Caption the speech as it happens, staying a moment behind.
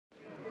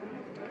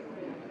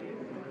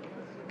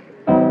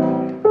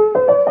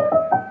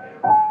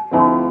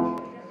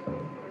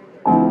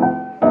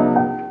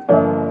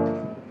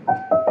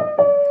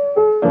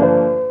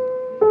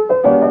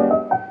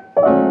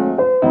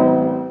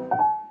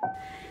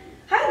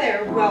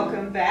there,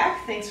 welcome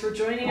back. Thanks for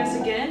joining us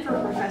again for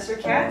Professor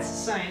Kat's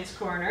Science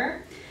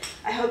Corner.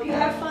 I hope you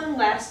had fun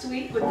last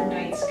week with the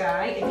night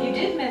sky. If you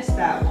did miss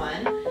that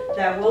one,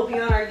 that will be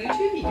on our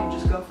YouTube. You can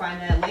just go find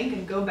that link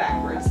and go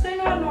backwards. They're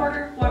not in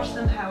order, watch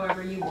them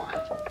however you want.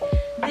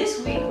 This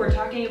week we're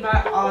talking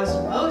about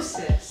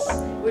osmosis,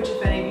 which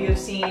if any of you have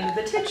seen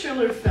the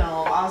titular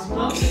film,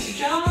 Osmosis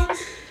Jones,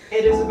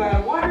 it is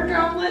about a water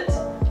droplet,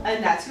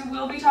 and that's who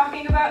we'll be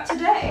talking about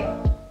today.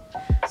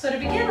 So to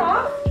begin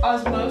off,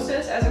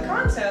 osmosis as a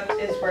concept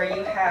is where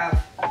you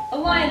have a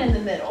line in the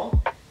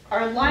middle.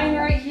 Our line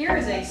right here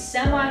is a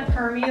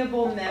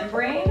semi-permeable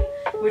membrane,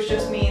 which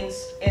just means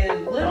a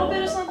little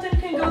bit of something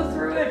can go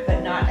through it,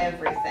 but not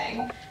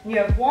everything. And you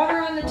have water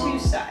on the two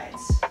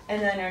sides.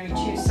 And then on your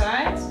two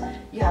sides,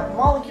 you have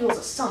molecules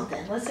of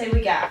something. Let's say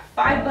we got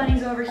 5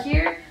 bunnies over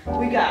here,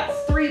 we got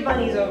 3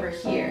 bunnies over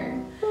here.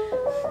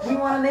 We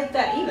want to make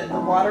that even. The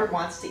water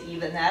wants to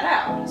even that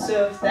out.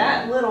 So if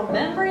that little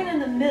membrane in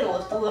the middle,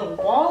 if the little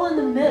wall in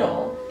the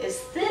middle is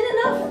thin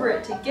enough for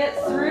it to get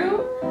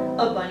through,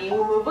 a bunny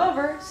will move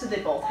over so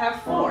they both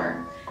have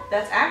 4.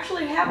 That's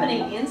actually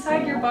happening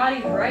inside your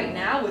body right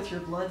now with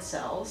your blood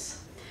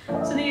cells.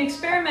 So the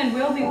experiment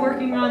we'll be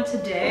working on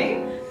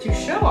today to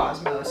show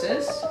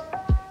osmosis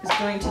is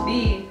going to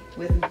be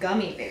with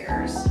gummy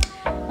bears.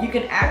 You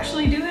can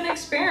actually do an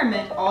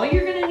experiment. All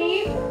you're going to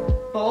need,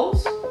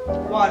 bowls,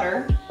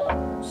 water,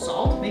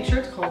 salt, make sure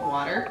it's cold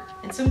water,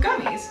 and some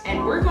gummies.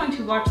 And we're going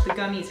to watch the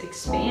gummies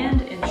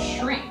expand and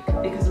shrink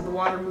because of the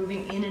water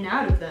moving in and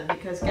out of them.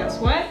 Because guess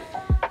what?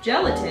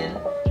 Gelatin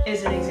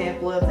is an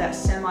example of that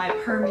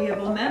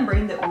semi-permeable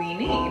membrane that we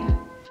need.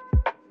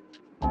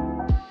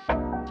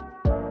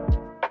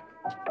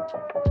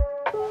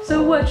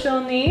 So what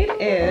you'll need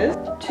is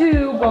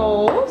 2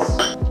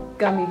 bowls,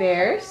 gummy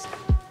bears,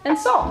 and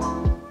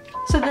salt.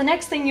 So the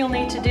next thing you'll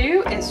need to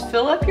do is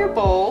fill up your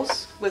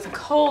bowls with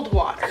cold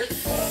water.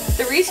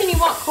 The reason you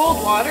want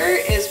cold water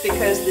is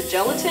because the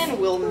gelatin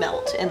will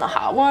melt in the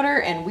hot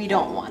water and we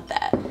don't want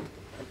that.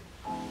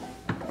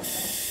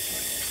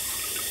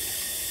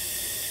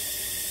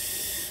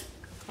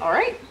 All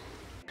right.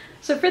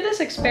 So for this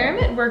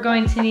experiment, we're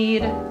going to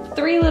need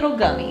 3 little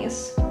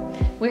gummies.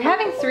 We're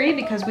having 3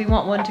 because we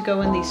want one to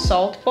go in the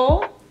salt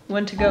bowl,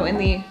 one to go in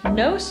the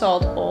no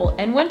salt bowl,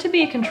 and one to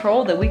be a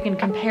control that we can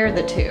compare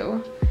the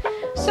two.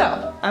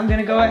 So I'm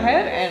gonna go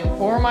ahead and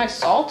pour my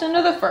salt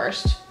into the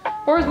first.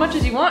 Pour as much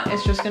as you want,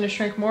 it's just gonna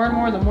shrink more and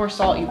more the more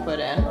salt you put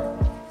in.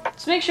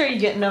 So make sure you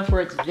get enough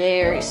where it's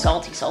very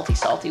salty, salty,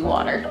 salty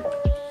water.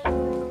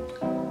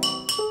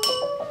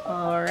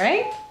 All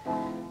right,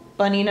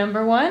 bunny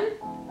number 1,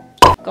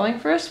 going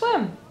for a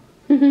swim.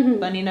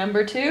 Bunny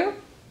number 2,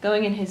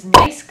 going in his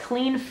nice,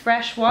 clean,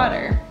 fresh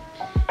water.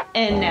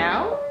 And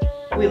now,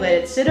 we let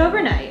it sit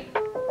overnight.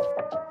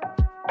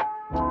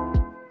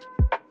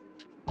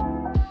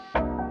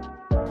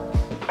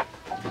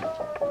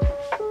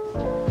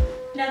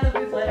 Now that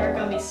we've let our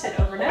gummies sit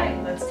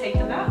overnight, let's take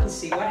them out and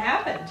see what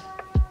happened.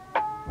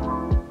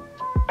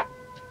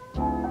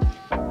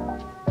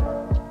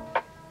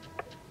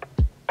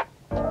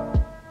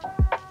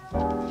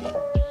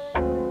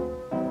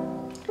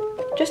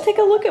 Just take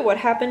a look at what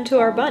happened to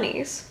our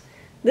bunnies.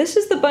 This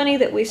is the bunny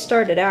that we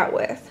started out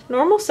with.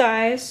 Normal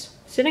size,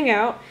 sitting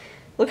out.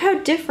 Look how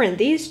different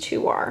these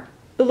two are.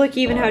 But look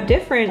even how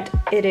different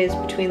it is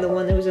between the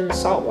one that was in the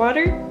salt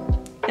water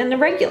and the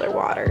regular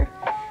water.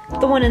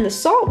 The one in the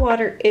salt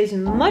water is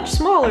much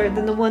smaller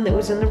than the one that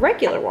was in the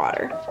regular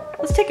water.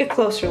 Let's take a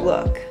closer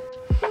look.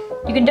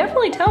 You can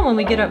definitely tell when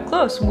we get up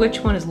close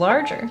which one is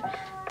larger.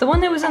 The one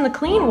that was in the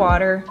clean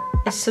water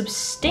is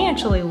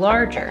substantially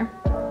larger.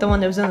 The one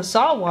that was in the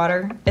salt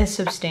water is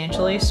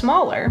substantially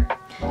smaller.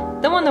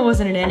 The one that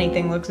wasn't in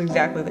anything looks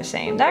exactly the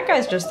same. That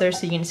guy's just there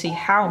so you can see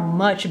how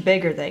much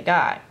bigger they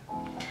got.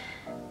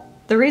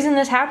 The reason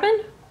this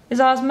happened is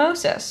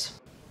osmosis.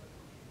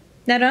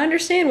 Now to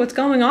understand what's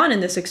going on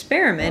in this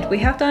experiment, we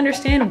have to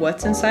understand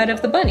what's inside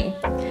of the bunny.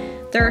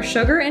 There are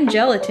sugar and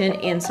gelatin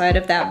inside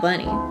of that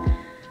bunny.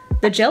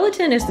 The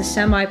gelatin is the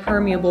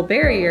semi-permeable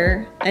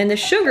barrier, and the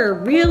sugar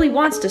really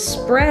wants to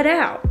spread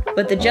out,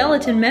 but the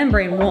gelatin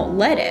membrane won't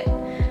let it.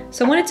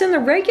 So when it's in the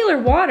regular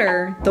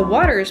water, the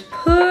water is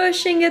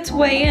pushing its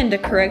way in to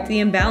correct the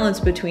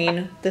imbalance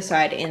between the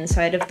side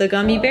inside of the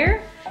gummy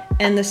bear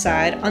and the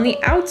side on the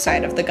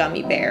outside of the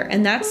gummy bear.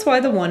 And that's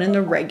why the one in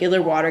the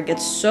regular water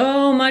gets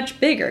so much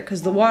bigger,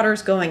 because the water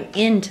is going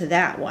into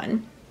that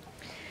one.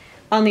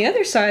 On the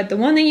other side, the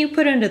one that you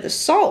put into the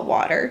salt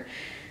water,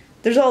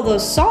 there's all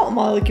those salt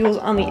molecules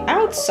on the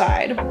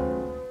outside.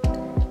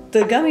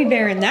 The gummy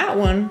bear in that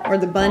one, or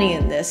the bunny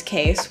in this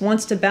case,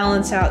 wants to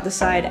balance out the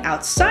side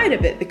outside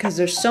of it because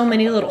there's so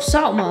many little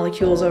salt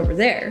molecules over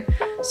there.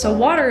 So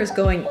water is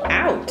going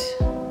out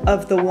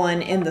of the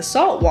one in the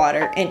salt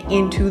water and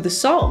into the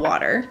salt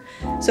water.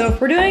 So if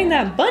we're doing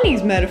that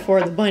bunny's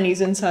metaphor, the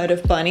bunnies inside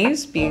of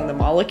bunnies being the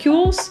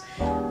molecules,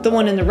 the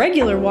one in the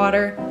regular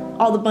water,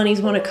 all the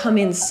bunnies want to come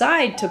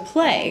inside to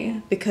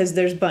play because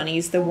there's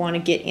bunnies that want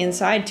to get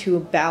inside to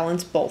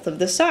balance both of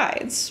the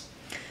sides.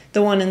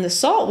 The one in the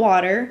salt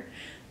water,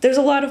 There's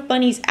a lot of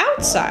bunnies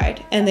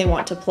outside and they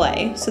want to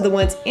play, so the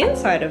ones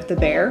inside of the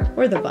bear,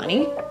 or the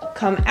bunny,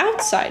 come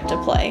outside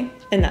to play,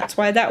 and that's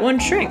why that one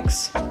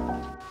shrinks.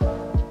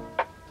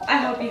 I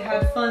hope you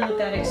had fun with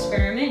that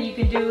experiment. You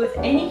can do it with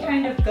any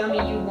kind of gummy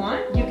you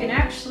want. You can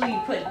actually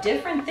put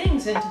different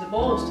things into the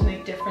bowls to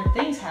make different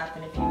things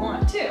happen if you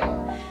want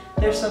to.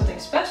 There's something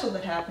special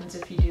that happens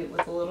if you do it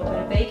with a little bit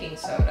of baking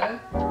soda.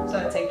 So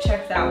I'd say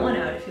check that one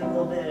out if you want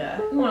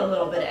a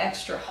little bit of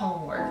extra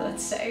homework,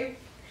 let's say.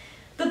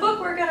 The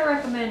book we're going to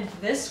recommend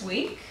this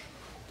week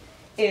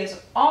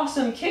is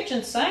Awesome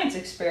Kitchen Science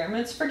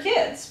Experiments for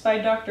Kids by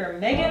Dr.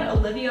 Megan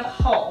Olivia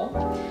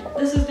Hull.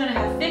 This is going to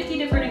have 50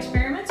 different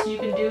experiments you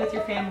can do with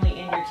your family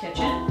in your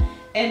kitchen,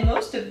 and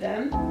most of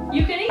them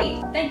you can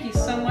eat. Thank you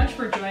so much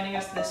for joining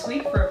us this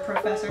week for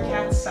Professor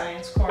Kat's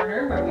Science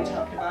Corner, where we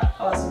talked about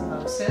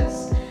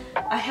osmosis.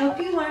 I hope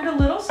you learned a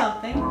little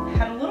something,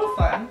 had a little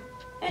fun,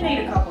 and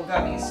ate a couple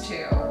gummies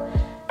too.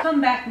 Come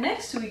back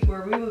next week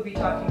where we will be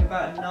talking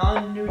about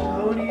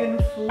non-Newtonian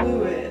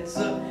fluids,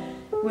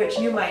 which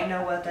you might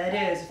know what that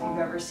is if you've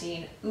ever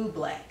seen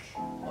oobleck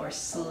or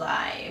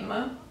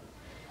slime.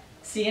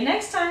 See you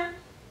next time!